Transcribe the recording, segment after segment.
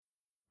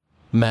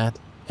Matt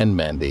and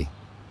Mandy.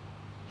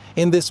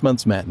 In this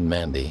month's Matt and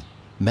Mandy,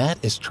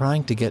 Matt is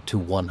trying to get to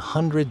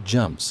 100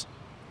 jumps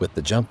with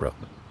the jump rope,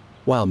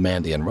 while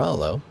Mandy and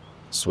Rollo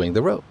swing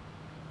the rope.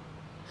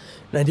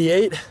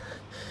 98,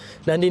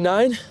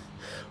 99,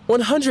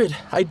 100.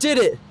 I did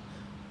it.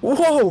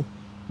 Whoa.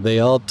 They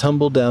all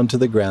tumble down to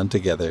the ground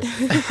together.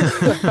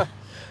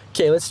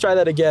 Okay, let's try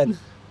that again.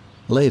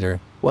 Later,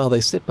 while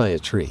they sit by a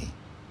tree.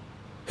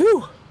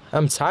 Whew,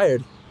 I'm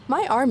tired.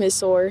 My arm is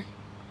sore.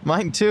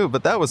 Mine too,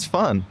 but that was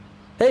fun.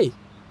 Hey,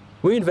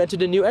 we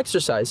invented a new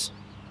exercise.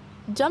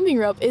 Jumping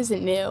rope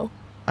isn't new.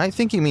 I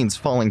think he means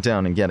falling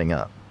down and getting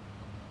up.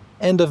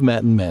 End of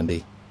Matt and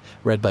Mandy.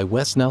 Read by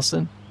Wes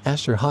Nelson,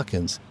 Asher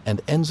Hawkins,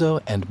 and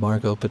Enzo and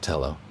Margot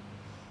Patello.